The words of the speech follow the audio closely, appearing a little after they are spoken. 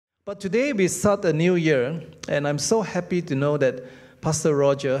But today we start a new year, and I'm so happy to know that Pastor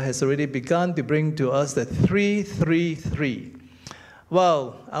Roger has already begun to bring to us the 333.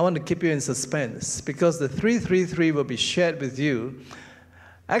 Well, I want to keep you in suspense because the 333 will be shared with you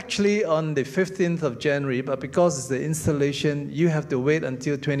actually on the 15th of January, but because it's the installation, you have to wait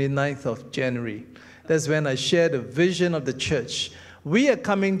until 29th of January. That's when I share the vision of the church. We are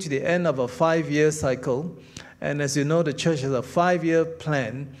coming to the end of a 5-year cycle, and as you know, the church has a 5-year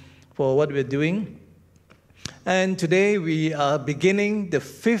plan for what we're doing. And today we are beginning the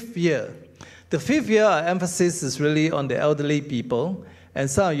 5th year. The 5th year, our emphasis is really on the elderly people. And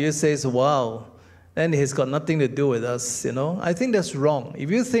some of you say, wow, then it's got nothing to do with us, you know. I think that's wrong.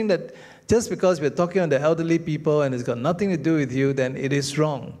 If you think that just because we're talking on the elderly people and it's got nothing to do with you, then it is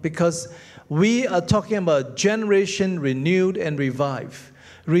wrong. Because we are talking about generation renewed and revived.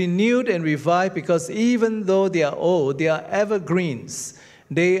 Renewed and revived because even though they are old, they are evergreens.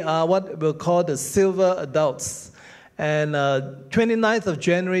 They are what we'll call the silver adults. And 29th of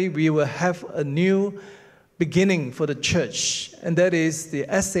January, we will have a new beginning for the church, and that is the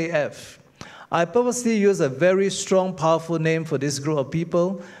SAF. I purposely use a very strong, powerful name for this group of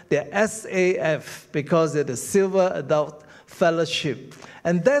people, the SAF, because they're the Silver Adult Fellowship.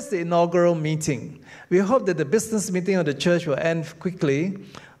 And that's the inaugural meeting. We hope that the business meeting of the church will end quickly.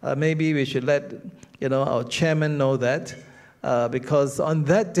 Maybe we should let our chairman know that. Because on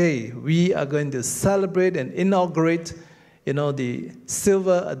that day, we are going to celebrate and inaugurate, the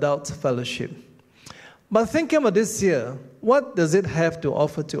Silver Adult Fellowship. But thinking about this year, what does it have to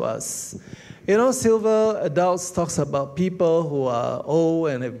offer to us? Silver Adults talks about people who are old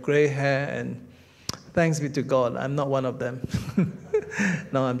and have gray hair, and thanks be to God, I'm not one of them.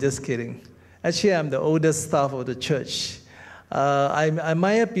 No, I'm just kidding. Actually, I'm the oldest staff of the church. I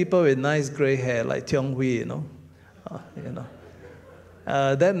admire people with nice gray hair, like Tiong Hui,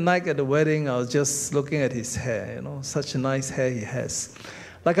 that night at the wedding, I was just looking at his hair, such a nice hair he has.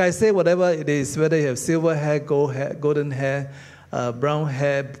 Like I say, whatever it is, whether you have silver hair, golden hair, brown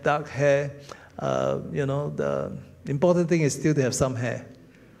hair, dark hair, the important thing is still to have some hair,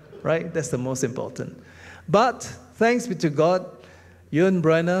 right? That's the most important. But thanks be to God, Ewan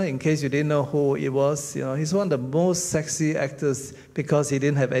Brenner, in case you didn't know who it was, he's one of the most sexy actors because he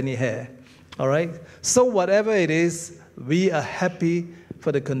didn't have any hair, all right? So whatever it is, we are happy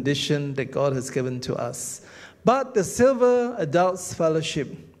for the condition that God has given to us. But the Silver Adults Fellowship,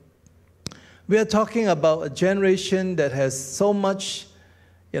 we are talking about a generation that has so much,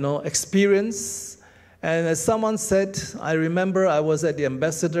 experience. And as someone said, I remember I was at the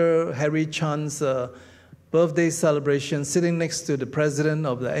Ambassador Harry Chan's birthday celebration, sitting next to the president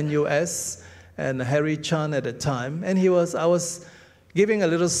of the NUS and Harry Chan at the time. And I was giving a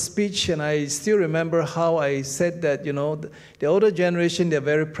little speech, and I still remember how I said that, the older generation, they're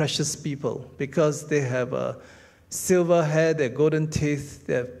very precious people because they have silver hair, they have golden teeth,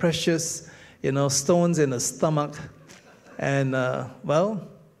 they have precious, stones in the stomach. And,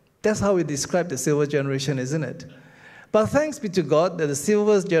 that's how we describe the silver generation, isn't it? But thanks be to God that the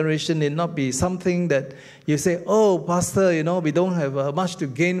silver generation need not be something that you say, oh, Pastor, we don't have much to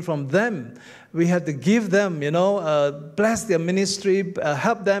gain from them. We have to give them, bless their ministry,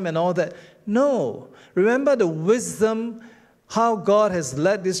 help them and all that. No. Remember the wisdom, how God has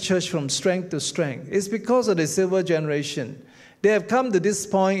led this church from strength to strength. It's because of the silver generation. They have come to this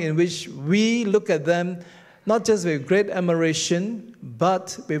point in which we look at them not just with great admiration,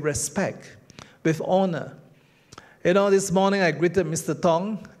 but with respect, with honor. This morning I greeted Mr.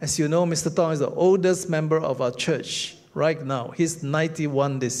 Tong. As you know, Mr. Tong is the oldest member of our church right now. He's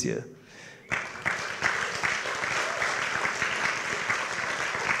 91 this year.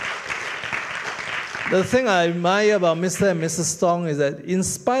 The thing I admire about Mr. and Mrs. Tong is that in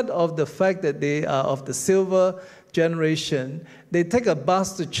spite of the fact that they are of the silver generation, they take a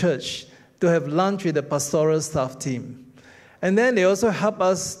bus to church to have lunch with the pastoral staff team. And then they also help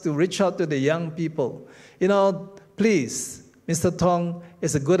us to reach out to the young people. Please, Mr. Tong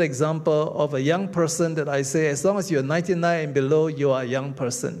is a good example of a young person that I say, as long as you're 99 and below, you are a young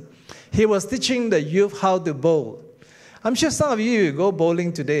person. He was teaching the youth how to bowl. I'm sure some of you go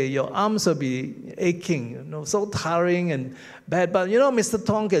bowling today, your arms will be aching, so tiring and bad. But Mr.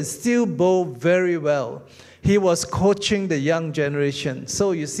 Tong can still bowl very well. He was coaching the young generation.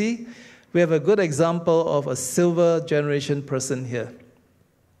 So you see, we have a good example of a silver generation person here.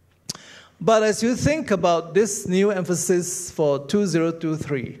 But as you think about this new emphasis for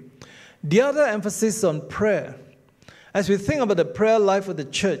 2023, the other emphasis on prayer, as we think about the prayer life of the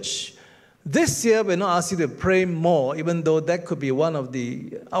church, this year we're not asking you to pray more, even though that could be one of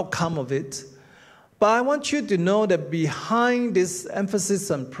the outcome of it. But I want you to know that behind this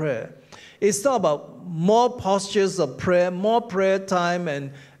emphasis on prayer, it's not about more postures of prayer, more prayer time,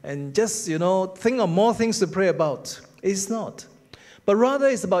 and just, think of more things to pray about. It's not. But rather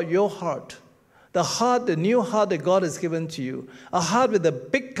it's about your heart. The new heart that God has given to you. A heart with a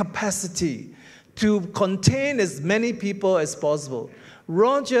big capacity to contain as many people as possible.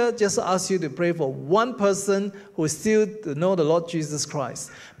 Roger just asked you to pray for one person who is still to know the Lord Jesus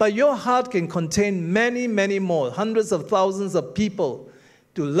Christ. But your heart can contain many, many more, hundreds of thousands of people,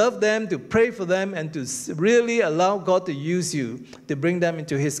 to love them, to pray for them, and to really allow God to use you to bring them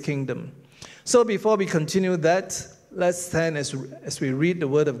into His kingdom. So before we continue that, let's stand as we read the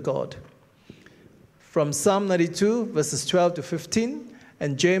Word of God. From Psalm 92, verses 12 to 15,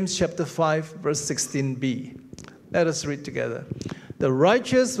 and James chapter 5, verse 16b. Let us read together. The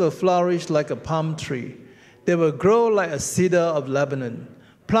righteous will flourish like a palm tree. They will grow like a cedar of Lebanon,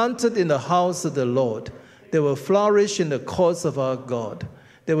 planted in the house of the Lord. They will flourish in the courts of our God.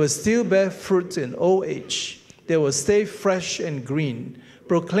 They will still bear fruit in old age. They will stay fresh and green,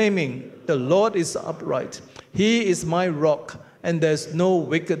 proclaiming, the Lord is upright. He is my rock, and there's no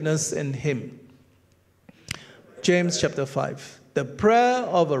wickedness in him. James chapter 5. The prayer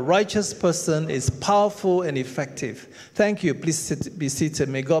of a righteous person is powerful and effective. Thank you. Please be seated.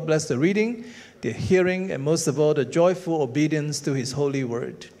 May God bless the reading, the hearing, and most of all, the joyful obedience to His holy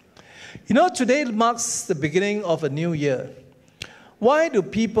word. Today marks the beginning of a new year. Why do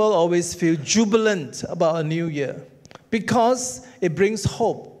people always feel jubilant about a new year? Because it brings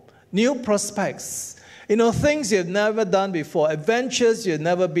hope, new prospects, things you've never done before, adventures you've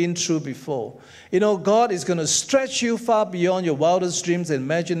never been through before. God is going to stretch you far beyond your wildest dreams and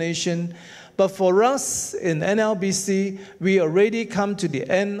imagination. But for us in NLBC, we already come to the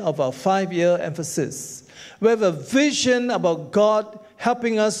end of our 5-year emphasis. We have a vision about God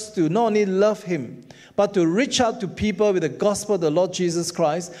helping us to not only love Him, but to reach out to people with the gospel of the Lord Jesus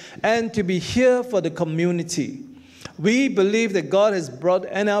Christ and to be here for the community. We believe that God has brought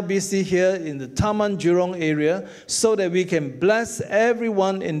NLBC here in the Taman Jurong area so that we can bless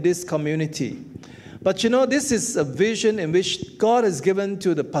everyone in this community. But this is a vision in which God has given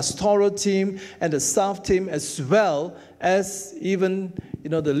to the pastoral team and the staff team as well as even,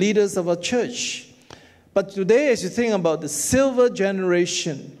 the leaders of our church. But today, as you think about the silver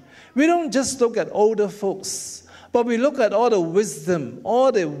generation, we don't just look at older folks, but we look at all the wisdom,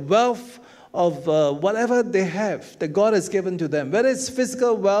 all the wealth of whatever they have that God has given to them, whether it's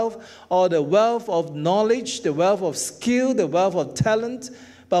physical wealth or the wealth of knowledge, the wealth of skill, the wealth of talent,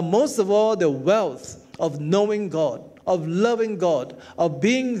 but most of all, the wealth of knowing God, of loving God, of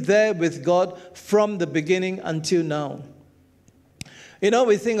being there with God from the beginning until now.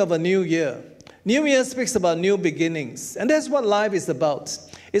 We think of a new year. New Year speaks about new beginnings, and that's what life is about.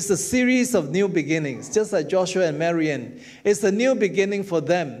 It's a series of new beginnings, just like Joshua and Marianne. It's a new beginning for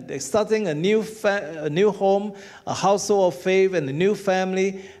them. They're starting a new home, a household of faith, and a new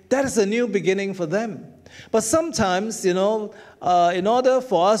family. That is a new beginning for them. But sometimes, in order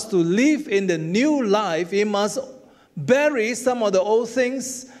for us to live in the new life, we must bury some of the old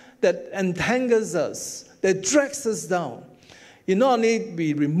things that entangles us, that drags us down. Not only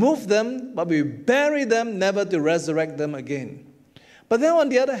we remove them, but we bury them, never to resurrect them again. But then on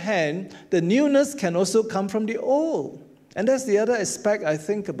the other hand, the newness can also come from the old. And that's the other aspect I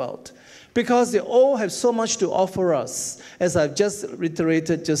think about. Because the old have so much to offer us, as I've just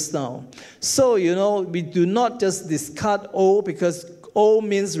reiterated just now. So, we do not just discard old because old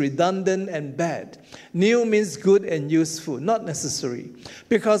means redundant and bad. New means good and useful, not necessary.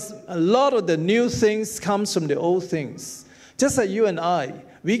 Because a lot of the new things comes from the old things. Just like you and I,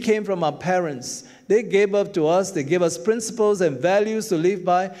 we came from our parents. They gave up to us. They gave us principles and values to live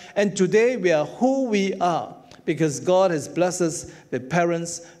by. And today we are who we are because God has blessed us with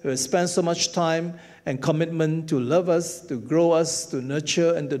parents who have spent so much time and commitment to love us, to grow us, to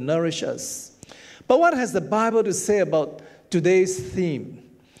nurture and to nourish us. But what has the Bible to say about today's theme?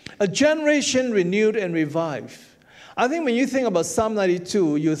 A generation renewed and revived. I think when you think about Psalm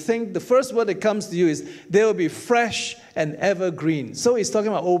 92, you think the first word that comes to you is, they will be fresh and evergreen. So he's talking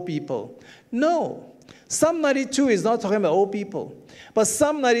about old people. No. Psalm 92 is not talking about old people. But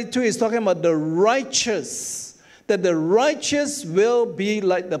Psalm 92 is talking about the righteous. That the righteous will be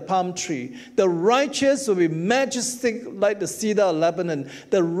like the palm tree. The righteous will be majestic like the cedar of Lebanon.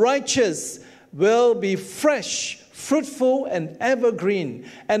 The righteous will be fresh, fruitful, and evergreen.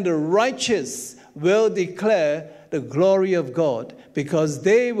 And the righteous will declare the glory of God, because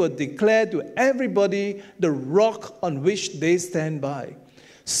they will declare to everybody the rock on which they stand by.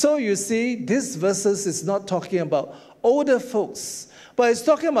 So you see, these verses is not talking about older folks. But it's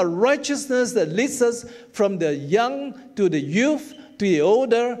talking about righteousness that leads us from the young to the youth, to the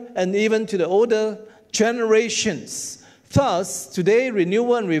older, and even to the older generations. Thus, today,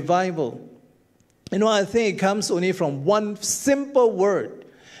 renewal and revival. I think it comes only from one simple word.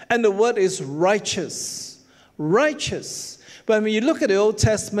 And the word is righteous. Righteous. But when you look at the Old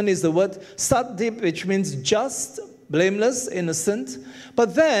Testament, it's the word sadik, which means just, blameless, innocent.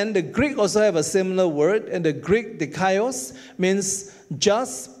 But then the Greek also have a similar word, and the Greek dikaios means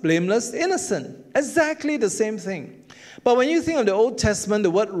just, blameless, innocent. Exactly the same thing. But when you think of the Old Testament,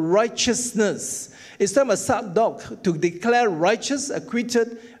 the word righteousness is talking about sadik, to declare righteous,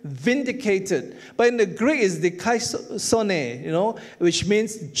 acquitted, vindicated. But in the Greek is dikaisone, which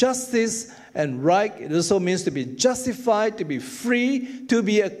means justice and right. It also means to be justified, to be free, to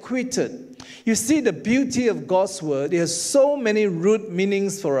be acquitted. You see the beauty of God's word. It has so many root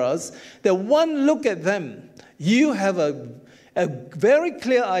meanings for us that one look at them, you have a very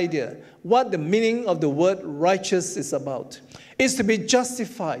clear idea what the meaning of the word righteous is about. It's to be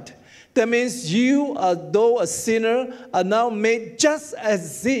justified. That means you, though a sinner, are now made just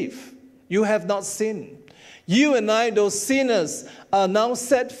as if you have not sinned. You and I, those sinners, are now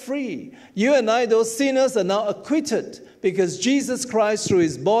set free. You and I, those sinners, are now acquitted because Jesus Christ, through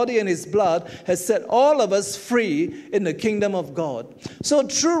his body and his blood, has set all of us free in the kingdom of God. So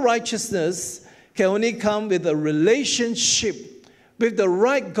true righteousness can only come with a relationship with the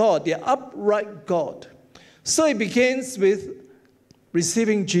right God, the upright God. So it begins with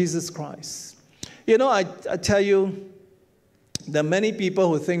receiving Jesus Christ. I tell you, there are many people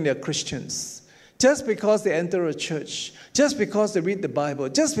who think they're Christians just because they enter a church, just because they read the Bible,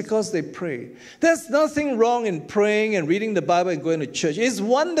 just because they pray. There's nothing wrong in praying and reading the Bible and going to church. It's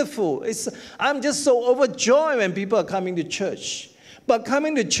wonderful. I'm just so overjoyed when people are coming to church. But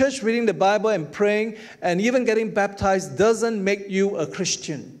coming to church, reading the Bible and praying and even getting baptized doesn't make you a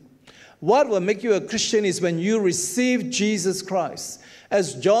Christian. What will make you a Christian is when you receive Jesus Christ.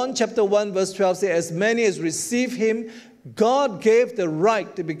 As John chapter 1 verse 12 says, as many as receive him, God gave the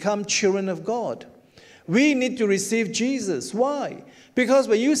right to become children of God. We need to receive Jesus. Why? Because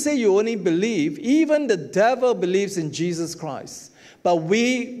when you say you only believe, even the devil believes in Jesus Christ. But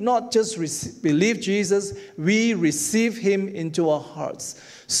we not just believe Jesus, we receive him into our hearts.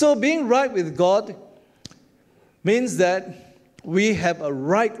 So being right with God means that we have a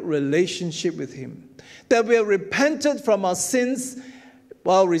right relationship with him. That we have repented from our sins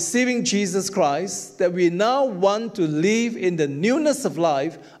while receiving Jesus Christ, that we now want to live in the newness of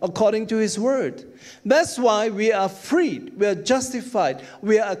life according to his word. That's why we are freed, we are justified,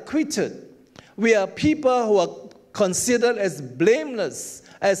 we are acquitted. We are people who are considered as blameless,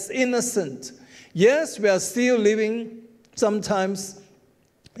 as innocent. Yes, we are still living sometimes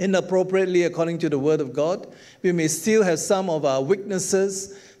inappropriately according to the word of God. We may still have some of our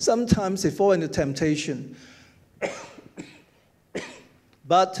weaknesses. Sometimes we fall into temptation.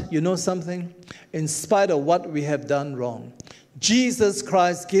 But you know something? In spite of what we have done wrong, Jesus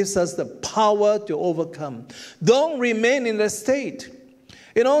Christ gives us the power to overcome. Don't remain in that state.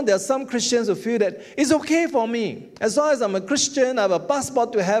 There are some Christians who feel that it's okay for me. As long as I'm a Christian, I have a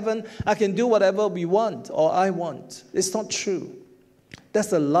passport to heaven, I can do whatever we want or I want. It's not true.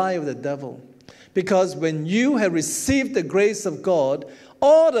 That's a lie of the devil. Because when you have received the grace of God,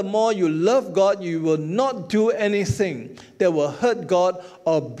 all the more you love God, you will not do anything that will hurt God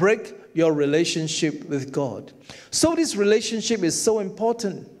or break your relationship with God. So this relationship is so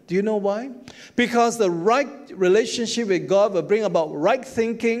important. Do you know why? Because the right relationship with God will bring about right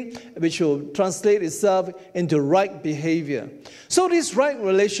thinking, which will translate itself into right behavior. So this right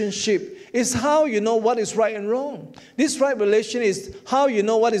relationship is how you know what is right and wrong. This right relation is how you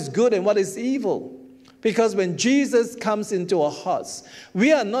know what is good and what is evil. Because when Jesus comes into our hearts,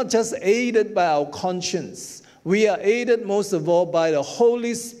 we are not just aided by our conscience. We are aided most of all by the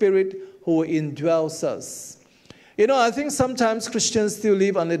Holy Spirit who indwells us. I think sometimes Christians still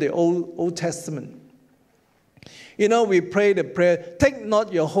live under the Old Testament. We pray the prayer, take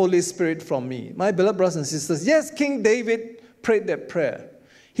not your Holy Spirit from me. My beloved brothers and sisters, yes, King David prayed that prayer.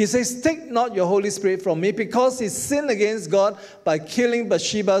 He says, take not your Holy Spirit from me, because he sinned against God by killing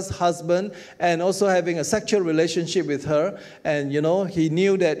Bathsheba's husband and also having a sexual relationship with her. And, he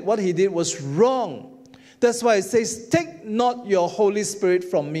knew that what he did was wrong. That's why it says, take not your Holy Spirit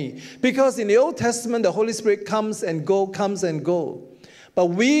from me. Because in the Old Testament, the Holy Spirit comes and go. But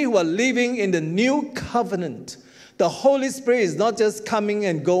we who are living in the new covenant, the Holy Spirit is not just coming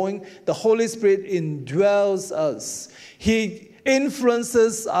and going. The Holy Spirit indwells us. He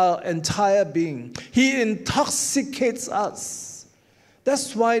influences our entire being. He intoxicates us.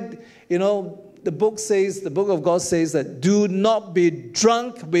 That's why, the book of God says that do not be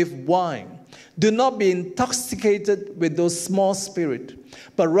drunk with wine. Do not be intoxicated with those small spirit,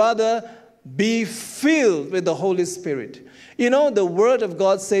 but rather be filled with the Holy Spirit. You know, the Word of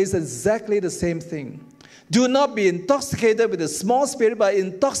God says exactly the same thing. Do not be intoxicated with the small spirit, but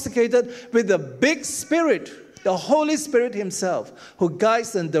intoxicated with the big Spirit, the Holy Spirit Himself, who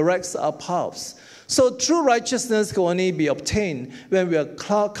guides and directs our paths. So true righteousness can only be obtained when we are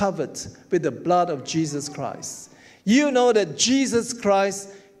covered with the blood of Jesus Christ. You know that Jesus Christ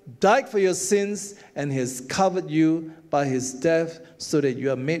died for your sins and He has covered you by His death so that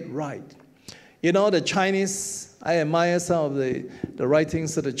you are made right. You know, the Chinese, I admire some of the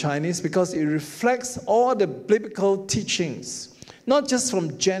writings of the Chinese because it reflects all the biblical teachings, not just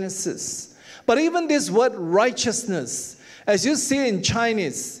from Genesis, but even this word righteousness. As you see in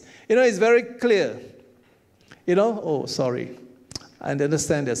Chinese, you know, it's very clear. You know, I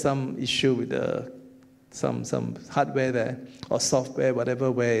understand there's some issue with some hardware there, or software,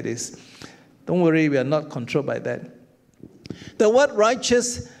 whatever way it is. Don't worry, we are not controlled by that. The word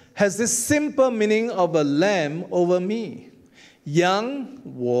righteous has this simple meaning of a lamb over me. Yang,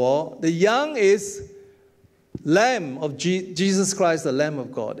 the yang is Lamb of Jesus Christ, the Lamb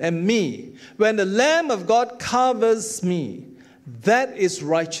of God, and me. When the Lamb of God covers me, that is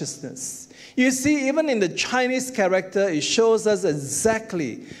righteousness. You see, even in the Chinese character, it shows us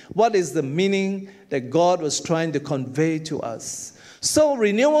exactly what is the meaning that God was trying to convey to us. So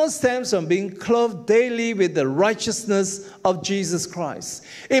renewal stems from being clothed daily with the righteousness of Jesus Christ.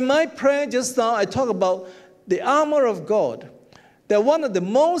 In my prayer just now, I talk about the armor of God. That one of the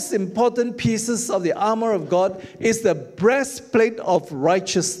most important pieces of the armor of God is the breastplate of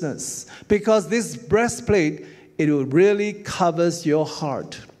righteousness. Because this breastplate, it will really covers your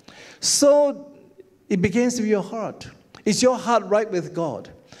heart. So it begins with your heart. Is your heart right with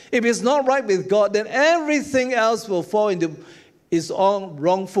God? If it's not right with God, then everything else will fall into its own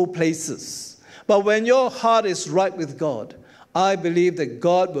wrongful places. But when your heart is right with God, I believe that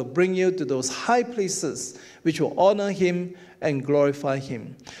God will bring you to those high places which will honor Him and glorify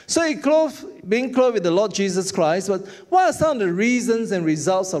Him. So being clothed with the Lord Jesus Christ, but what are some of the reasons and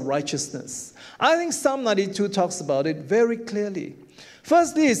results of righteousness? I think Psalm 92 talks about it very clearly.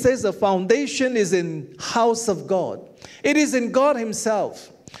 Firstly, it says the foundation is in house of God. It is in God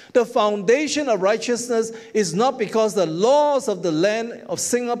Himself. The foundation of righteousness is not because the laws of the land of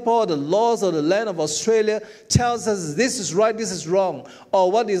Singapore, the laws of the land of Australia tells us this is right, this is wrong, or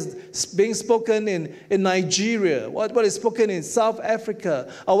what is being spoken in Nigeria, what is spoken in South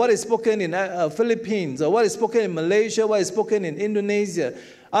Africa, or what is spoken in Philippines, or what is spoken in Malaysia, what is spoken in Indonesia.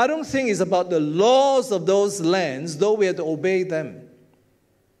 I don't think it's about the laws of those lands, though we have to obey them.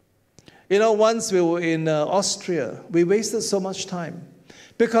 You know, once we were in Austria, we wasted so much time.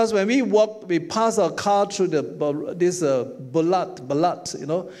 Because when we passed our car through this Balat, you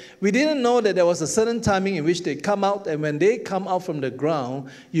know, we didn't know that there was a certain timing in which they come out, and when they come out from the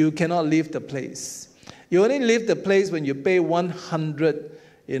ground, you cannot leave the place. You only leave the place when you pay 100,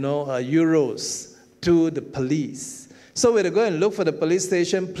 euros to the police. So we had to go and look for the police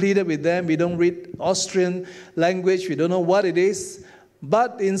station, pleaded with them. We don't read Austrian language. We don't know what it is.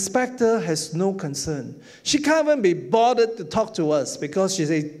 But the inspector has no concern. She can't even be bothered to talk to us because she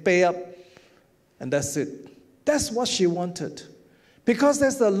said, pay up, and that's it. That's what she wanted. Because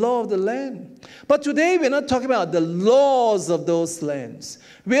that's the law of the land. But today we're not talking about the laws of those lands.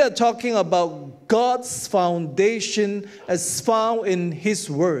 We are talking about God's foundation as found in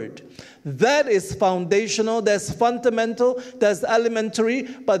His Word. That is foundational, that's fundamental, that's elementary,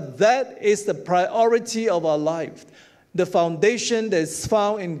 but that is the priority of our life. The foundation that is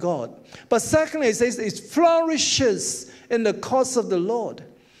found in God. But secondly, it says it flourishes in the cause of the Lord.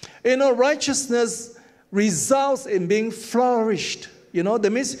 You know, righteousness results in being flourished. You know, that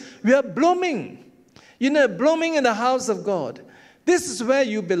means we are blooming. You know, blooming in the house of God. This is where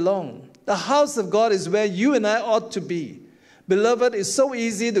you belong. The house of God is where you and I ought to be. Beloved, it's so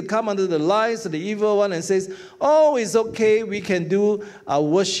easy to come under the lies of the evil one and says, oh, it's okay, we can do our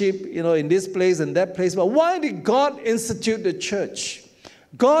worship, in this place and that place. But why did God institute the church?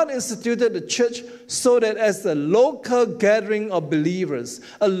 God instituted the church so that as a local gathering of believers,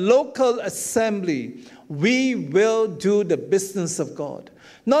 a local assembly, we will do the business of God.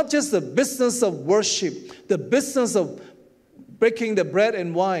 Not just the business of worship, the business of breaking the bread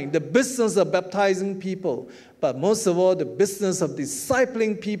and wine, the business of baptizing people, but most of all, the business of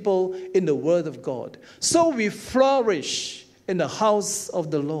discipling people in the Word of God. So we flourish in the house of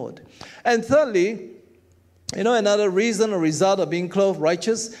the Lord. And thirdly, another reason or result of being clothed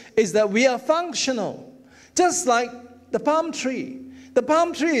righteous is that we are functional. Just like the palm tree. The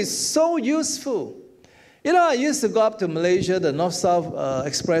palm tree is so useful. You know, I used to go up to Malaysia, the North-South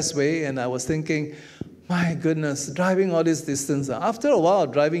Expressway, and I was thinking, my goodness, driving all this distance. After a while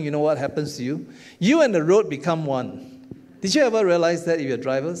of driving, you know what happens to you? You and the road become one. Did you ever realize that if you're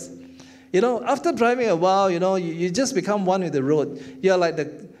drivers? You know, after driving a while, you know, you just become one with the road. You're like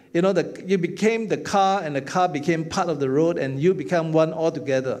you became the car, and the car became part of the road, and you become one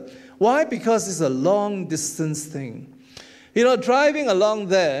altogether. Why? Because it's a long distance thing. You know, driving along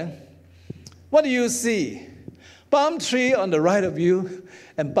there, what do you see? Palm tree on the right of you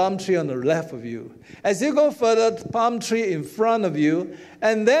and palm tree on the left of you. As you go further, palm tree in front of you,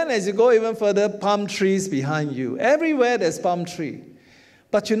 and then as you go even further, palm trees behind you. Everywhere there's palm tree.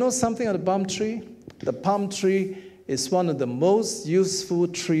 But you know something of the palm tree? The palm tree is one of the most useful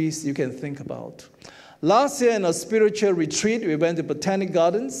trees you can think about. Last year in our spiritual retreat, we went to Botanic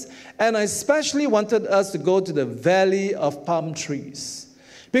Gardens, and I especially wanted us to go to the Valley of Palm Trees.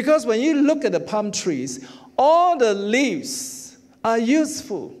 Because when you look at the palm trees, all the leaves are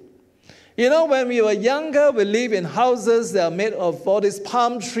useful. You know, when we were younger, we lived in houses that are made of all these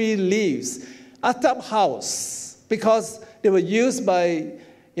palm tree leaves, atap house, because they were used by,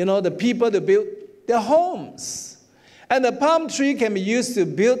 you know, the people to build their homes. And the palm tree can be used to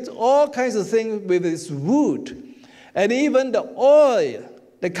build all kinds of things with its wood, and even the oil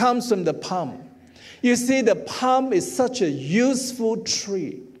that comes from the palm. You see, the palm is such a useful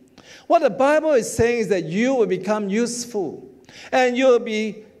tree. What the Bible is saying is that you will become useful, and you will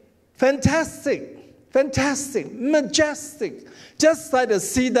be fantastic, majestic, just like the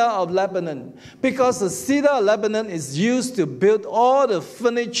cedar of Lebanon, because the cedar of Lebanon is used to build all the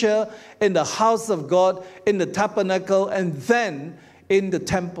furniture in the house of God, in the tabernacle, and then in the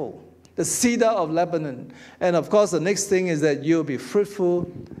temple. The cedar of Lebanon. And of course, the next thing is that you'll be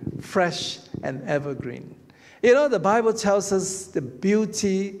fruitful, fresh, and evergreen. You know, the Bible tells us the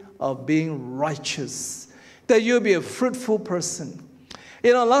beauty of being righteous, that you'll be a fruitful person.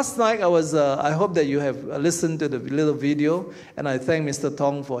 You know, last night I hope that you have listened to the little video, and I thank Mr.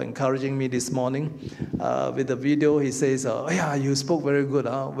 Tong for encouraging me this morning. With the video, he says, oh yeah, you spoke very good,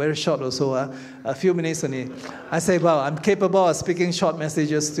 very short also, a few minutes only. I say, well, I'm capable of speaking short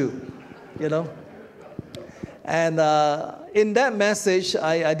messages too, you know. And in that message,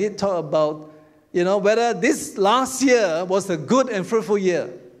 I did talk about, you know, whether this last year was a good and fruitful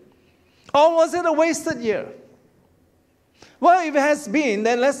year, or was it a wasted year? Well, if it has been,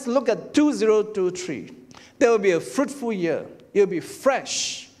 then let's look at 2023. There will be a fruitful year. It will be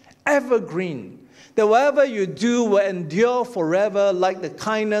fresh, evergreen. That whatever you do will endure forever, like the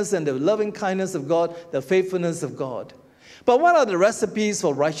kindness and the loving kindness of God, the faithfulness of God. But what are the recipes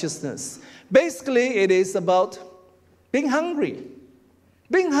for righteousness? Basically, it is about being hungry.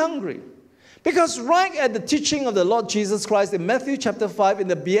 Being hungry. Because right at the teaching of the Lord Jesus Christ in Matthew chapter 5 in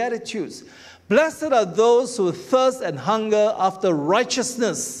the Beatitudes, blessed are those who thirst and hunger after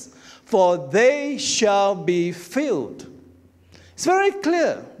righteousness, for they shall be filled. It's very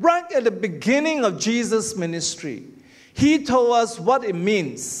clear. Right at the beginning of Jesus' ministry, he told us what it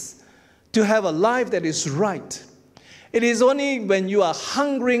means to have a life that is right. It is only when you are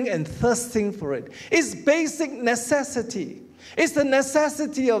hungering and thirsting for it. It's basic necessity. It's the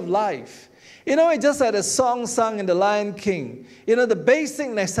necessity of life. You know, it's just like the song sung in The Lion King. You know, the basic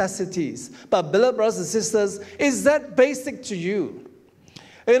necessities. But beloved brothers and sisters, is that basic to you?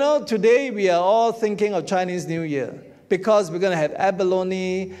 You know, today we are all thinking of Chinese New Year because we're going to have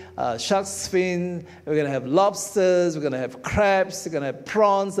abalone, shark's fin, we're going to have lobsters, we're going to have crabs, we're going to have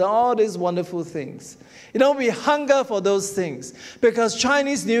prawns, and all these wonderful things. You know, we hunger for those things because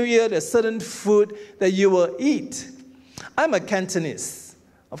Chinese New Year, there's certain food that you will eat. I'm a Cantonese.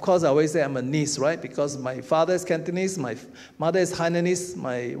 Of course, I always say I'm a niece, right? Because my father is Cantonese, my mother is Hainanese,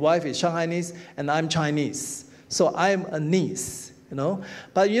 my wife is Shanghainese, and I'm Chinese. So I'm a niece, you know.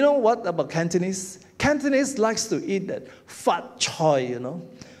 But you know what about Cantonese? Cantonese likes to eat that fat choy, you know.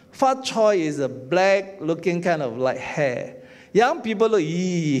 Fat choy is a black-looking kind of like hair. Young people look,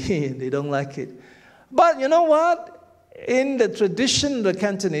 they don't like it. But you know what? In the tradition of the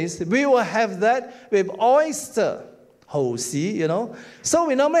Cantonese, we will have that with oyster. You know. So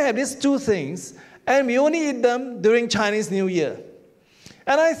we normally have these two things, and we only eat them during Chinese New Year.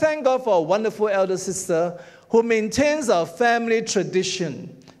 And I thank God for a wonderful elder sister who maintains our family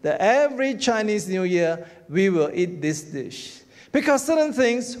tradition that every Chinese New Year we will eat this dish. Because certain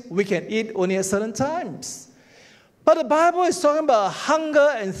things we can eat only at certain times. But the Bible is talking about hunger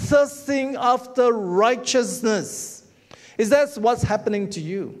and thirsting after righteousness. Is that what's happening to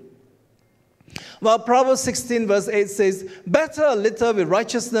you? Well, Proverbs 16 verse 8 says, better a little with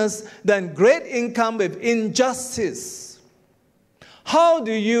righteousness than great income with injustice. How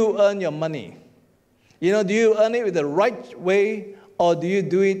do you earn your money? You know, do you earn it with the right way, or do you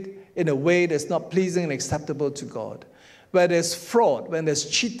do it in a way that's not pleasing and acceptable to God? Where there's fraud, when there's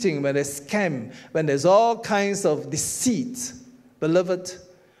cheating, when there's scam, when there's all kinds of deceit. Beloved,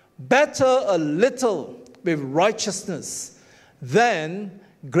 better a little with righteousness than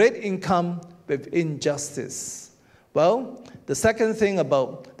great income with injustice. Well, the second thing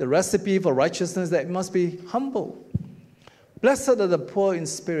about the recipe for righteousness is that it must be humble. Blessed are the poor in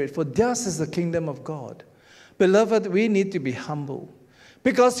spirit, for theirs is the kingdom of God. Beloved, we need to be humble.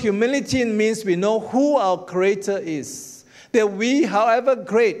 Because humility means we know who our Creator is. That we, however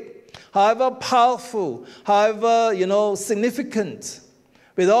great, however powerful, however, significant,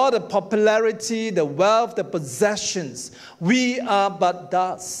 with all the popularity, the wealth, the possessions, we are but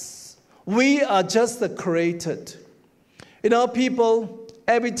dust. We are just the created. People,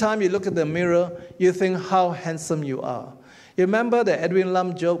 every time you look at the mirror, you think how handsome you are. You remember the Edwin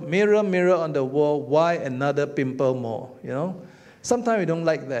Lam joke, mirror, mirror on the wall, why another pimple more, Sometimes we don't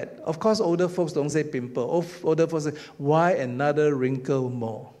like that. Of course, older folks don't say pimple. Older folks say, why another wrinkle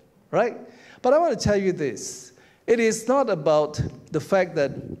more, right? But I want to tell you this. It is not about the fact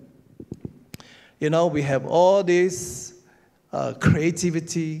that, we have all this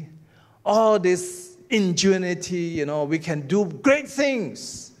creativity, all this ingenuity, we can do great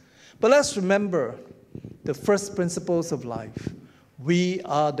things. But let's remember the first principles of life. We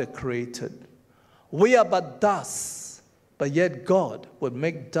are the created. We are but dust. But yet God would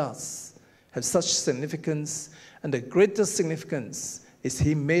make dust have such significance. And the greatest significance is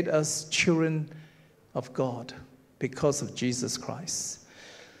He made us children of God because of Jesus Christ.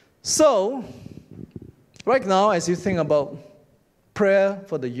 So, right now, as you think about prayer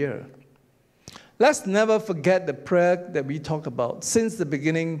for the year, let's never forget the prayer that we talked about since the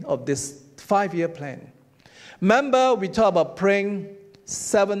beginning of this 5-year plan. Remember, we talked about praying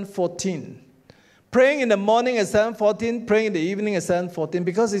 7:14. Praying in the morning at 7:14, praying in the evening at 7:14,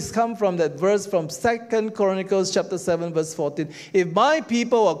 because it's come from that verse from 2 Chronicles chapter 7, verse 14. If my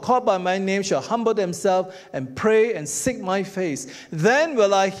people who are called by my name shall humble themselves and pray and seek my face, then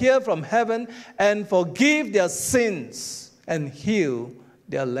will I hear from heaven and forgive their sins and heal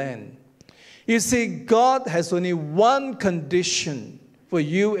their land. You see, God has only one condition for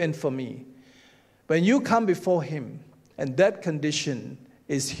you and for me. When you come before Him, and that condition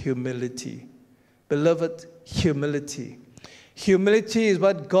is humility. Beloved, humility. Humility is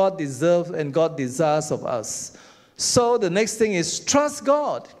what God deserves and God desires of us. So the next thing is trust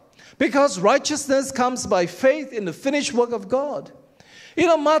God. Because righteousness comes by faith in the finished work of God.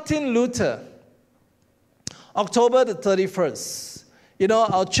 Martin Luther, October the 31st,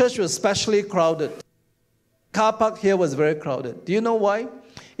 our church was especially crowded. Car park here was very crowded. Do you know why?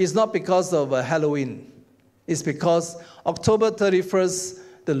 It's not because of Halloween. It's because October 31st,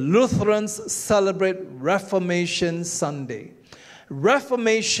 the Lutherans celebrate Reformation Sunday.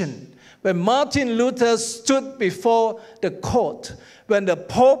 Reformation, when Martin Luther stood before the court, when the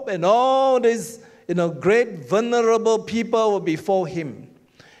Pope and all these, great venerable people were before him.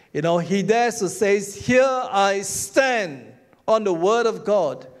 He dares to say, here I stand on the word of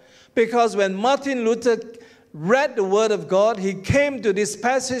God. Because when Martin Luther read the word of God, he came to this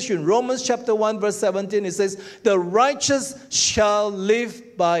passage in Romans chapter 1, verse 17. It says, the righteous shall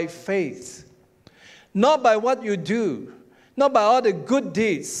live by faith. Not by what you do, not by all the good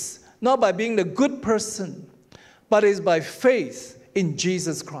deeds, not by being the good person, but it's by faith in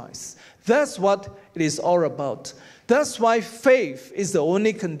Jesus Christ. That's what it is all about. That's why faith is the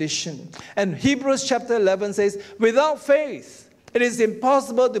only condition. And Hebrews chapter 11 says, without faith, it is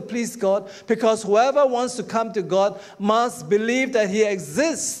impossible to please God, because whoever wants to come to God must believe that He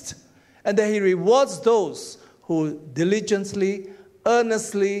exists and that He rewards those who diligently,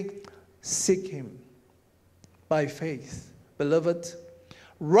 earnestly seek Him by faith. Beloved,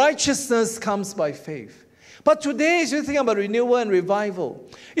 righteousness comes by faith. But today, as you think about renewal and revival,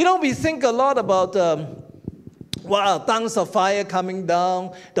 we think a lot about tongues of fire coming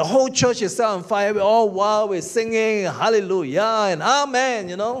down. The whole church is set on fire. We're all wild. We're singing hallelujah and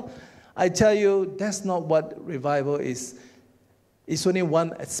amen, I tell you, that's not what revival is. It's only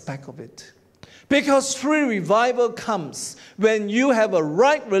one aspect of it. Because true revival comes when you have a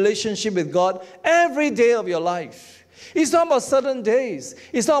right relationship with God every day of your life. It's not about certain days.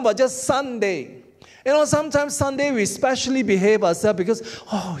 It's not about just Sunday. Sometimes Sunday we especially behave ourselves because,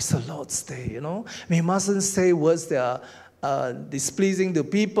 it's the Lord's day, We mustn't say words that are displeasing to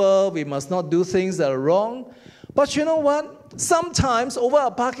people. We must not do things that are wrong. But you know what? Sometimes over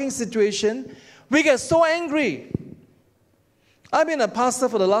a parking situation, we get so angry. I've been a pastor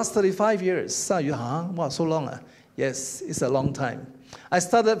for the last 35 years. So long. Yes, it's a long time. I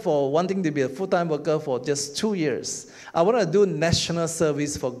started for wanting to be a full-time worker for just 2 years. I wanted to do national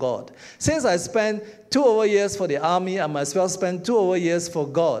service for God. Since I spent 2 over years for the army, I might as well spend 2 over years for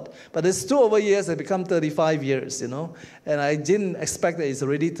God. But this 2 over years have become 35 years, and I didn't expect that it's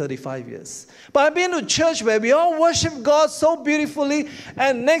already 35 years. But I've been to church where we all worship God so beautifully,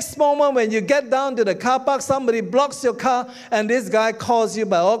 and next moment when you get down to the car park, somebody blocks your car, and this guy calls you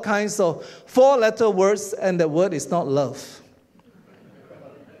by all kinds of 4-letter words, and the word is not love.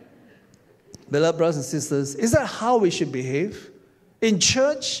 Beloved brothers and sisters, is that how we should behave? In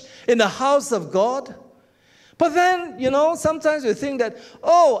church? In the house of God? But then, sometimes we think that,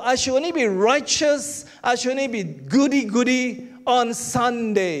 I should only be righteous, I should only be goody-goody on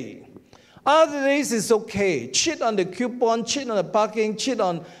Sunday. Other days is okay. Cheat on the coupon, cheat on the parking, cheat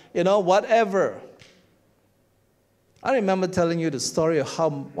on, whatever. I remember telling you the story of how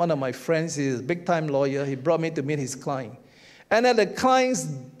one of my friends, he's a big-time lawyer, he brought me to meet his client. And at the client's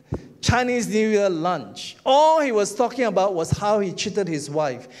Chinese New Year lunch, all he was talking about was how he cheated his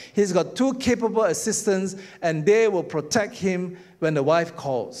wife. He's got 2 capable assistants, and they will protect him when the wife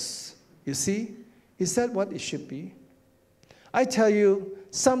calls. You see? Is that what it should be? I tell you,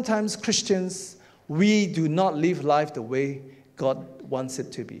 sometimes Christians, we do not live life the way God wants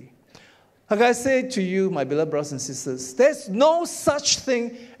it to be. Like I say to you, my beloved brothers and sisters, there's no such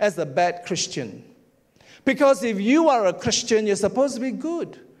thing as a bad Christian. Because if you are a Christian, you're supposed to be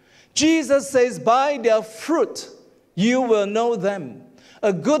good. Jesus says, by their fruit, you will know them.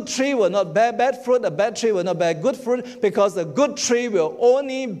 A good tree will not bear bad fruit. A bad tree will not bear good fruit, because a good tree will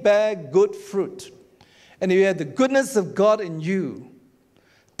only bear good fruit. And if you have the goodness of God in you,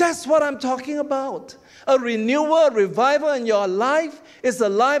 that's what I'm talking about. A renewal, a revival in your life is a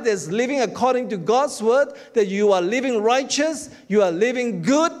life that's living according to God's word, that you are living righteous, you are living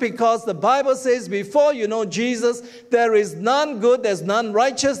good, because the Bible says before you know Jesus, there is none good, there's none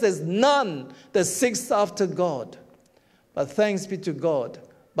righteous, there's none that seeks after God. But thanks be to God,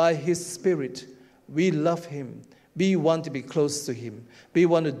 by His Spirit, we love Him. We want to be close to Him. We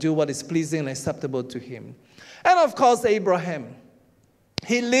want to do what is pleasing and acceptable to Him. And of course, Abraham,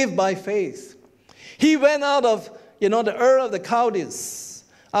 he lived by faith. He went out of, the Ur of the Chaldees.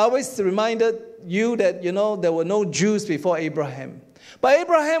 I always reminded you that, there were no Jews before Abraham. But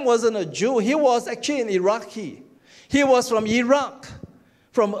Abraham wasn't a Jew. He was actually an Iraqi. He was from Iraq,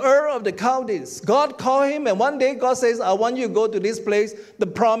 from Ur of the Chaldees. God called him, and one day God says, I want you to go to this place, the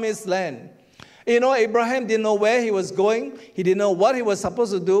promised land. Abraham didn't know where he was going. He didn't know what he was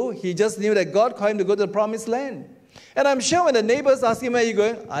supposed to do. He just knew that God called him to go to the promised land. And I'm sure when the neighbors ask him, where are you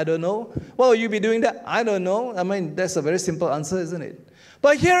going? I don't know. What will you be doing there? I don't know. I mean, that's a very simple answer, isn't it?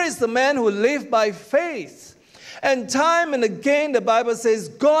 But here is the man who lived by faith. And time and again, the Bible says,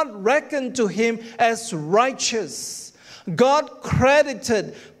 God reckoned to him as righteous. God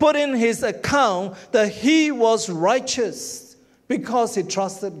credited, put in his account that he was righteous because he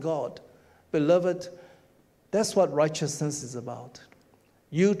trusted God. Beloved, that's what righteousness is about.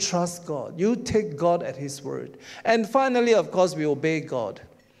 You trust God. You take God at His word. And finally, of course, we obey God.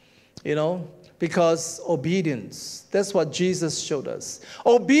 Because obedience, that's what Jesus showed us.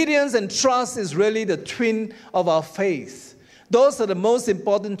 Obedience and trust is really the twin of our faith. Those are the most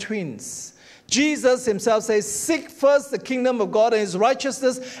important twins. Jesus Himself says, seek first the kingdom of God and His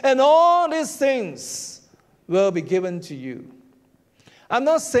righteousness, and all these things will be given to you. I'm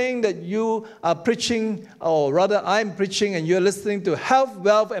not saying that you are preaching, or rather I'm preaching and you're listening to health,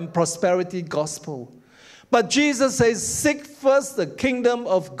 wealth, and prosperity gospel. But Jesus says, seek first the kingdom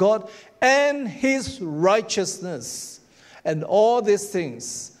of God and His righteousness, and all these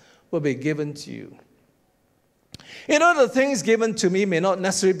things will be given to you. The things given to me may not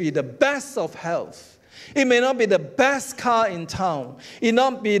necessarily be the best of health. It may not be the best car in town. It may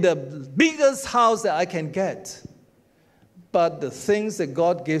not be the biggest house that I can get. But the things that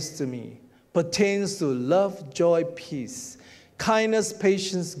God gives to me pertains to love, joy, peace, kindness,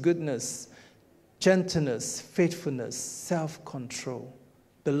 patience, goodness, gentleness, faithfulness, self-control.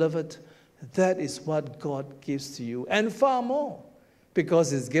 Beloved, that is what God gives to you, and far more,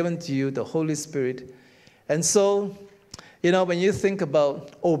 because it's given to you the Holy Spirit. And so, when you think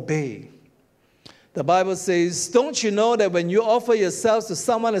about obey, the Bible says, don't you know that when you offer yourselves to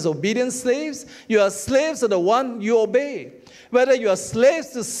someone as obedient slaves, you are slaves of the one you obey? Whether you are slaves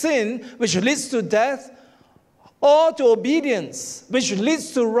to sin, which leads to death, or to obedience, which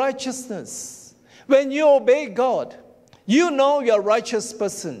leads to righteousness. When you obey God, you know you're a righteous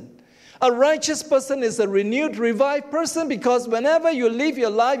person. A righteous person is a renewed, revived person, because whenever you live your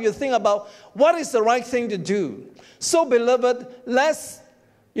life, you think about what is the right thing to do. So, beloved, let's,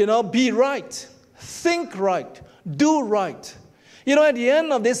 be right. Think right, Do right. You know, at the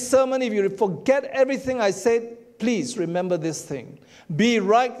end of this sermon, if you forget everything I said, please remember this thing. Be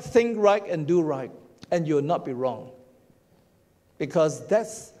right, think right, and do right. And you will not be wrong. Because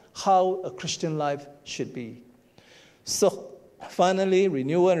that's how a Christian life should be. So, finally,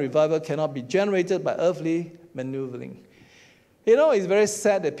 renewal and revival cannot be generated by earthly maneuvering. You know, it's very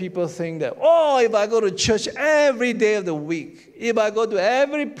sad that people think that, oh, if I go to church every day of the week, if I go to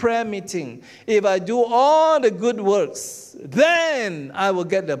every prayer meeting, if I do all the good works, then I will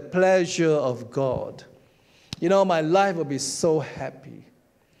get the pleasure of God. You know, my life will be so happy.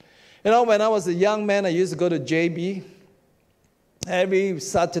 You know, when I was a young man, I used to go to JB. Every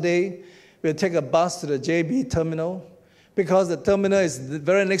Saturday, we'll take a bus to the JB terminal because the terminal is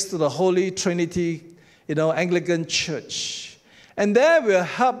very next to the Holy Trinity, Anglican Church. And there we'll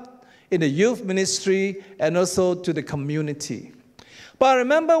help in the youth ministry and also to the community. But I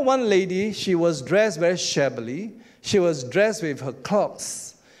remember one lady, she was dressed very shabbily. She was dressed with her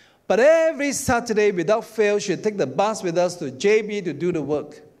clothes. But every Saturday, without fail, she'd take the bus with us to JB to do the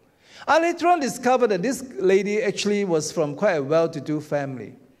work. I later on discovered that this lady actually was from quite a well-to-do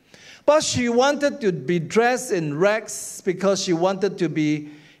family. But she wanted to be dressed in rags because she wanted to be,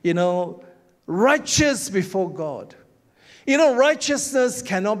 righteous before God. Righteousness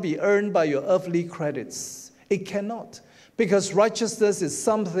cannot be earned by your earthly credits. It cannot. Because righteousness is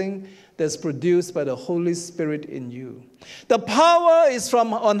something that's produced by the Holy Spirit in you. The power is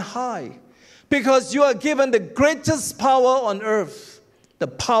from on high. Because you are given the greatest power on earth. The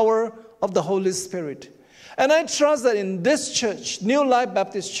power of the Holy Spirit. And I trust that in this church, New Life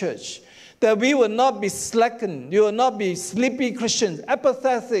Baptist Church, that we will not be slackened. You will not be sleepy Christians,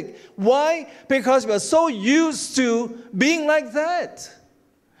 apathetic. Why? Because we are so used to being like that.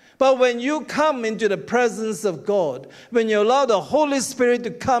 But when you come into the presence of God, when you allow the Holy Spirit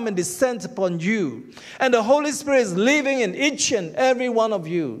to come and descend upon you, and the Holy Spirit is living in each and every one of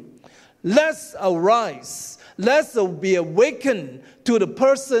you, let's arise. Let's be awakened to the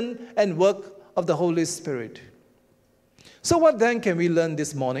person and work of the Holy Spirit. So what then can we learn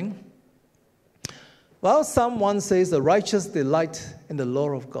this morning? Well, Psalm 1 says, the righteous delight in the law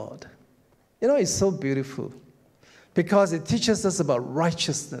of God. It's so beautiful because it teaches us about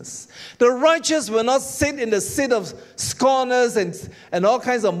righteousness. The righteous will not sit in the seat of scorners and all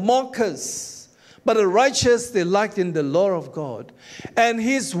kinds of mockers, but the righteous delight in the law of God. And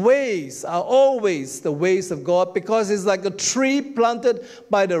his ways are always the ways of God because it's like a tree planted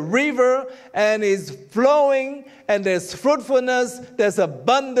by the river and is flowing and there's fruitfulness, there's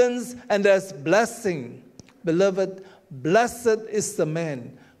abundance, and there's blessing. Beloved, blessed is the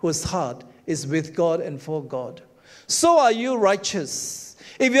man whose heart is with God and for God. So are you righteous.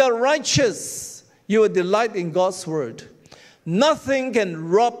 If you are righteous, you will delight in God's word. Nothing can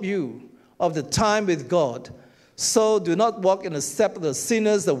rob you of the time with God. So do not walk in the step of the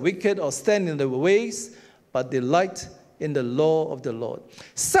sinners, the wicked, or stand in the ways, but delight in the law of the Lord.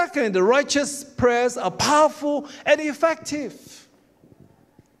 Second, the righteous prayers are powerful and effective.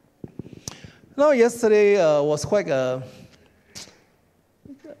 Yesterday was quite a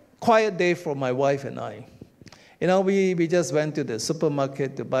quiet day for my wife and I. We just went to the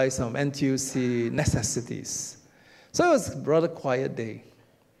supermarket to buy some NTUC necessities. So it was a rather quiet day.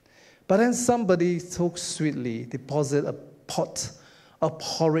 But then somebody so sweetly deposited a pot of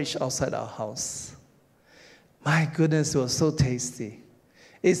porridge outside our house. My goodness, it was so tasty.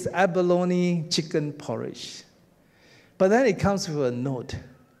 It's abalone chicken porridge. But then it comes with a note.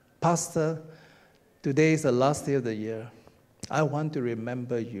 Pastor, today is the last day of the year. I want to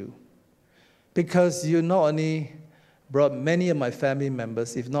remember you. Because you not only brought many of my family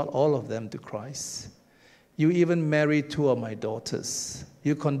members, if not all of them, to Christ, you even married 2 of my daughters.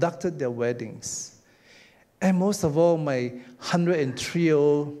 You conducted their weddings. And most of all, my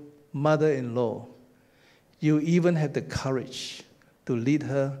 103-year-old mother-in-law, you even had the courage to lead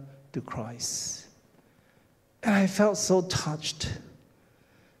her to Christ. And I felt so touched.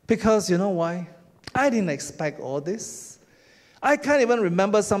 Because you know why? I didn't expect all this. I can't even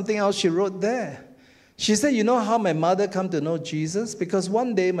remember something else she wrote there. She said, you know how my mother came to know Jesus? Because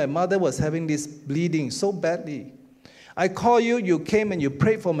one day my mother was having this bleeding so badly. I called you, you came and you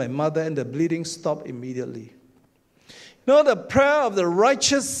prayed for my mother, and the bleeding stopped immediately. The prayer of the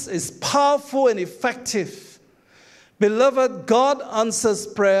righteous is powerful and effective. Beloved, God answers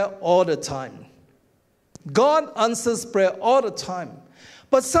prayer all the time. God answers prayer all the time.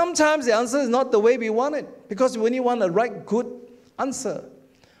 But sometimes the answer is not the way we want it, because we only want a right, good answer.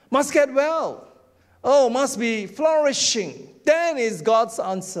 Must get well. Must be flourishing. Then is God's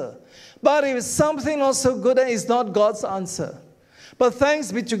answer. But if it's something not so good, then it's not God's answer. But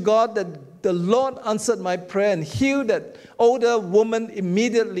thanks be to God that the Lord answered my prayer and healed that older woman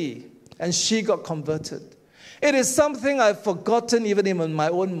immediately, and she got converted. It is something I've forgotten even in my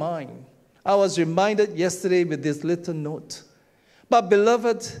own mind. I was reminded yesterday with this little note. But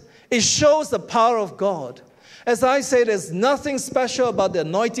beloved, it shows the power of God. As I say, there's nothing special about the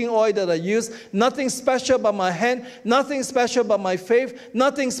anointing oil that I use, nothing special about my hand, nothing special about my faith,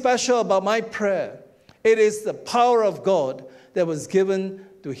 nothing special about my prayer. It is the power of God that was given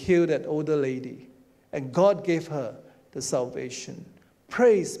to heal that older lady. And God gave her the salvation.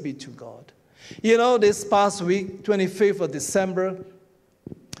 Praise be to God. You know, this past week, 25th of December,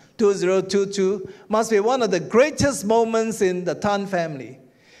 2022, must be one of the greatest moments in the Tan family.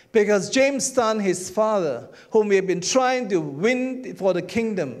 Because James Tan, his father, whom we have been trying to win for the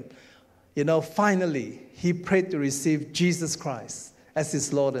kingdom, finally, he prayed to receive Jesus Christ as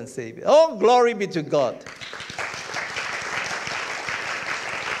his Lord and Savior. Oh, glory be to God.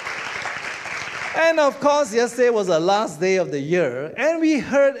 And of course, yesterday was the last day of the year, and we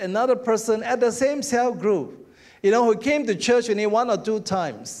heard another person at the same cell group, who came to church only 1 or 2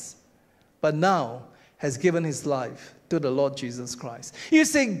 times, but now has given his life to the Lord Jesus Christ. You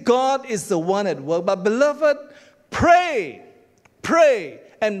say God is the one at work, but beloved, pray,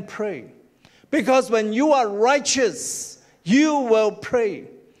 and pray. Because when you are righteous, you will pray.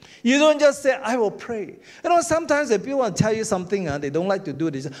 You don't just say, I will pray. Sometimes if people want to tell you something, they don't like to do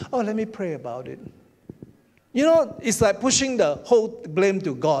this. Oh, let me pray about it. It's like pushing the whole blame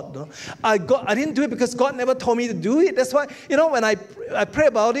to God. No? I didn't do it because God never told me to do it. That's why, when I pray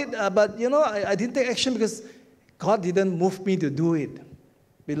about it, but, I didn't take action because God didn't move me to do it.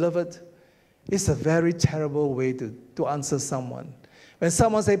 Beloved, it's a very terrible way to answer someone. When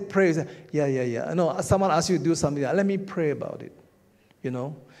someone says pray, you say, yeah. No, someone asks you to do something, let me pray about it.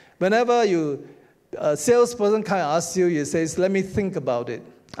 Whenever a salesperson kind of asks you, you say, let me think about it.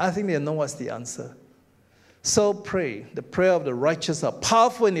 I think they know what's the answer. So pray. The prayer of the righteous are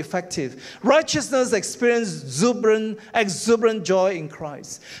powerful and effective. Righteousness experiences exuberant joy in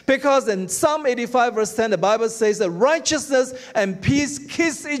Christ. Because in Psalm 85 verse 10, the Bible says that righteousness and peace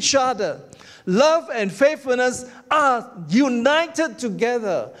kiss each other. Love and faithfulness are united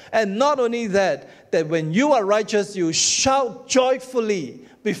together. And not only that when you are righteous, you shout joyfully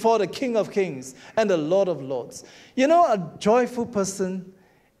before the King of Kings and the Lord of Lords. A joyful person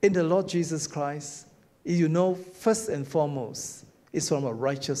in the Lord Jesus Christ, first and foremost, is from a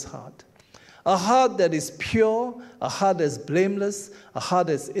righteous heart. A heart that is pure, a heart that is blameless, a heart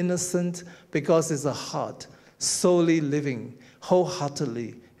that is innocent, because it's a heart solely living,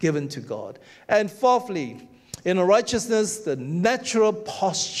 wholeheartedly given to God. And fourthly, in righteousness, the natural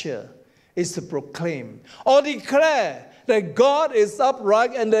posture is to proclaim or declare that God is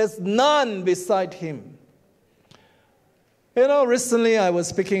upright and there's none beside him. Recently I was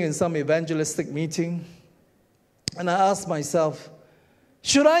speaking in some evangelistic meeting, and I asked myself,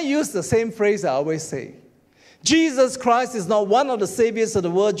 should I use the same phrase I always say? Jesus Christ is not one of the saviors of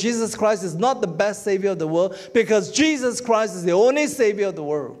the world. Jesus Christ is not the best savior of the world, because Jesus Christ is the only savior of the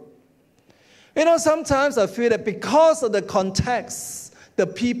world. Sometimes I feel that because of the context, the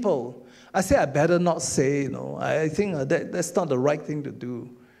people, I say I better not say, I think that's not the right thing to do.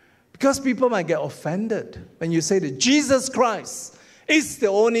 Because people might get offended when you say that Jesus Christ is the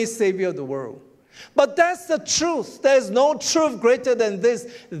only Savior of the world. But that's the truth. There's no truth greater than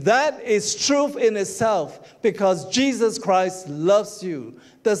this. That is truth in itself, because Jesus Christ loves you.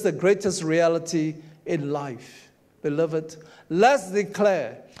 That's the greatest reality in life. Beloved, let's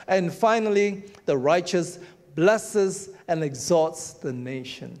declare. And finally, the righteous blesses and exalts the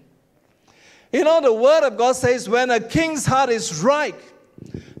nation. The word of God says when a king's heart is right,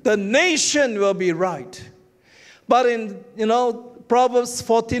 the nation will be right. But in, Proverbs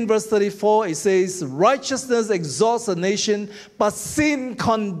 14 verse 34, it says, righteousness exalts a nation, but sin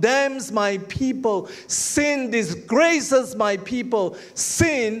condemns my people. Sin disgraces my people.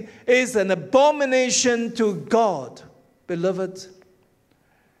 Sin is an abomination to God. Beloved,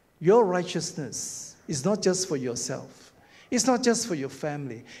 your righteousness is not just for yourself. It's not just for your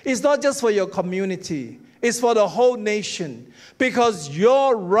family. It's not just for your community. It's for the whole nation. Because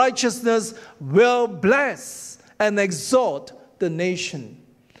your righteousness will bless and exalt the nation.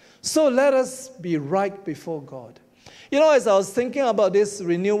 So let us be right before God. As I was thinking about this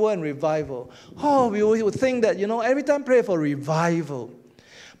renewal and revival, we would think that, every time pray for revival.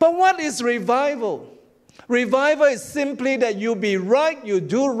 But what is revival? Revival is simply that you be right, you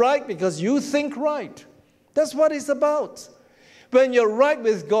do right because you think right. That's what it's about. When you're right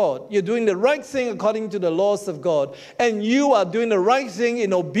with God, you're doing the right thing according to the laws of God, and you are doing the right thing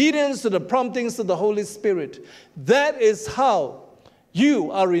in obedience to the promptings of the Holy Spirit. That is how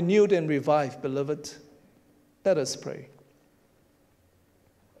You are renewed and revived, beloved. Let us pray.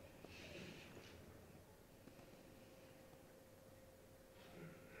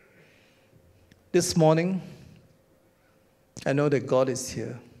 This morning, I know that God is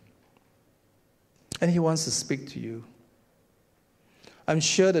here, and He wants to speak to you. I'm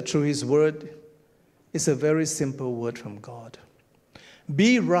sure that through His word, it's a very simple word from God.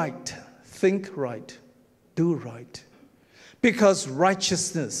 Be right, think right, do right. Because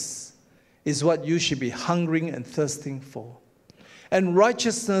righteousness is what you should be hungering and thirsting for. And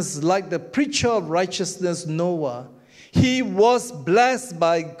righteousness, like the preacher of righteousness, Noah, he was blessed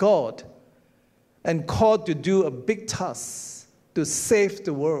by God and called to do a big task to save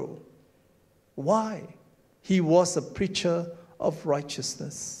the world. Why? He was a preacher of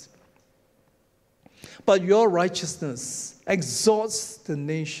righteousness. But your righteousness exalts the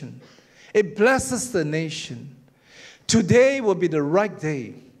nation. It blesses the nation. Today will be the right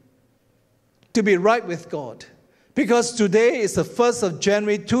day to be right with God. Because today is the 1st of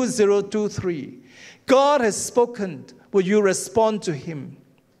January 2023. God has spoken. Will you respond to Him?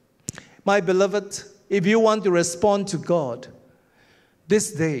 My beloved, if you want to respond to God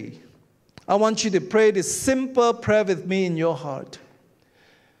this day, I want you to pray this simple prayer with me in your heart.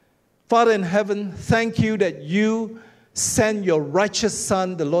 Father in heaven, thank you that you sent your righteous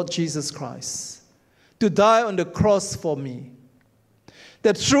Son, the Lord Jesus Christ, to die on the cross for me.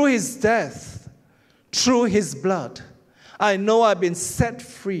 That through His death, through His blood, I know I've been set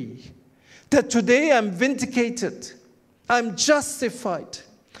free. That today I'm vindicated, I'm justified,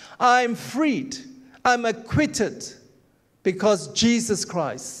 I'm freed, I'm acquitted, because Jesus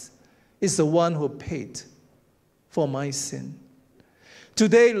Christ is the one who paid for my sin.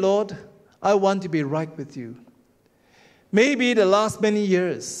 Today, Lord, I want to be right with you. Maybe the last many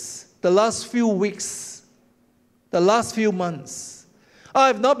years, the last few weeks, the last few months, I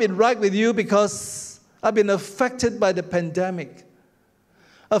have not been right with you because I've been affected by the pandemic,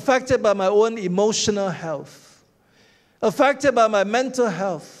 affected by my own emotional health, affected by my mental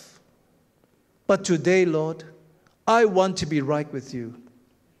health. But today, Lord, I want to be right with you.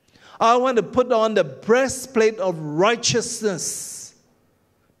 I want to put on the breastplate of righteousness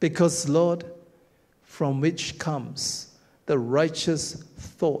because, Lord, from which comes the righteous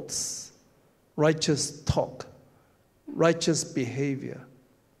thoughts, righteous talk, righteous behavior,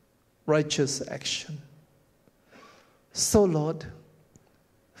 righteous action. So, Lord,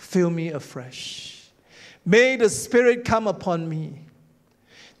 fill me afresh. May the Spirit come upon me,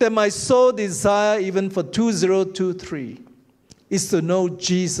 that my sole desire, even for 2023, is to know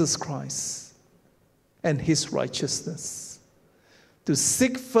Jesus Christ and His righteousness. To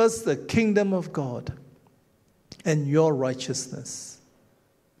seek first the kingdom of God and your righteousness.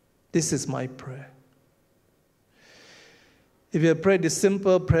 This is my prayer. If you have prayed this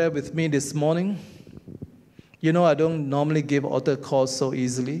simple prayer with me this morning, you know I don't normally give altar calls so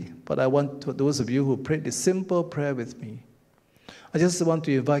easily, but I want to, those of you who prayed this simple prayer with me, I just want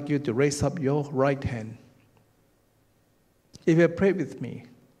to invite you to raise up your right hand. If you have prayed with me,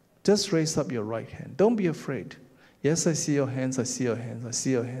 just raise up your right hand. Don't be afraid. Yes, I see your hands, I see your hands, I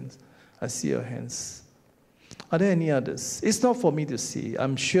see your hands, I see your hands. Are there any others? It's not for me to see.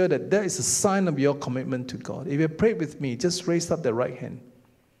 I'm sure that that is a sign of your commitment to God. If you have prayed with me, just raise up the right hand.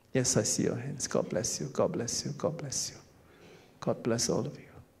 Yes, I see your hands. God bless you, God bless you, God bless you. God bless all of you.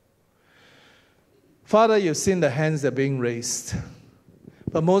 Father, you've seen the hands that are being raised.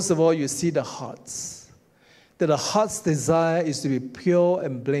 But most of all, you see the hearts. That the heart's desire is to be pure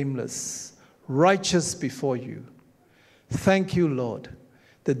and blameless, righteous before you. Thank you, Lord,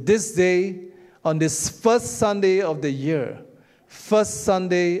 that this day, on this first Sunday of the year, first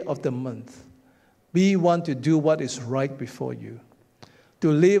Sunday of the month, we want to do what is right before you. To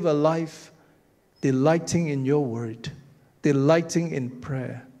live a life delighting in your word, delighting in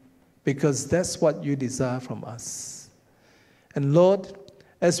prayer, because that's what you desire from us. And Lord,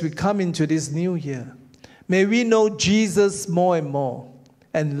 as we come into this new year, may we know Jesus more and more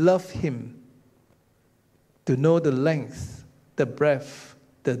and love Him, to know the length, the breadth,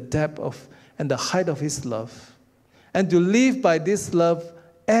 the depth of, and the height of His love, and to live by this love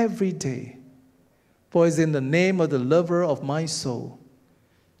every day. For it's in the name of the lover of my soul,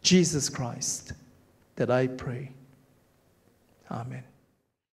 Jesus Christ, that I pray. Amen.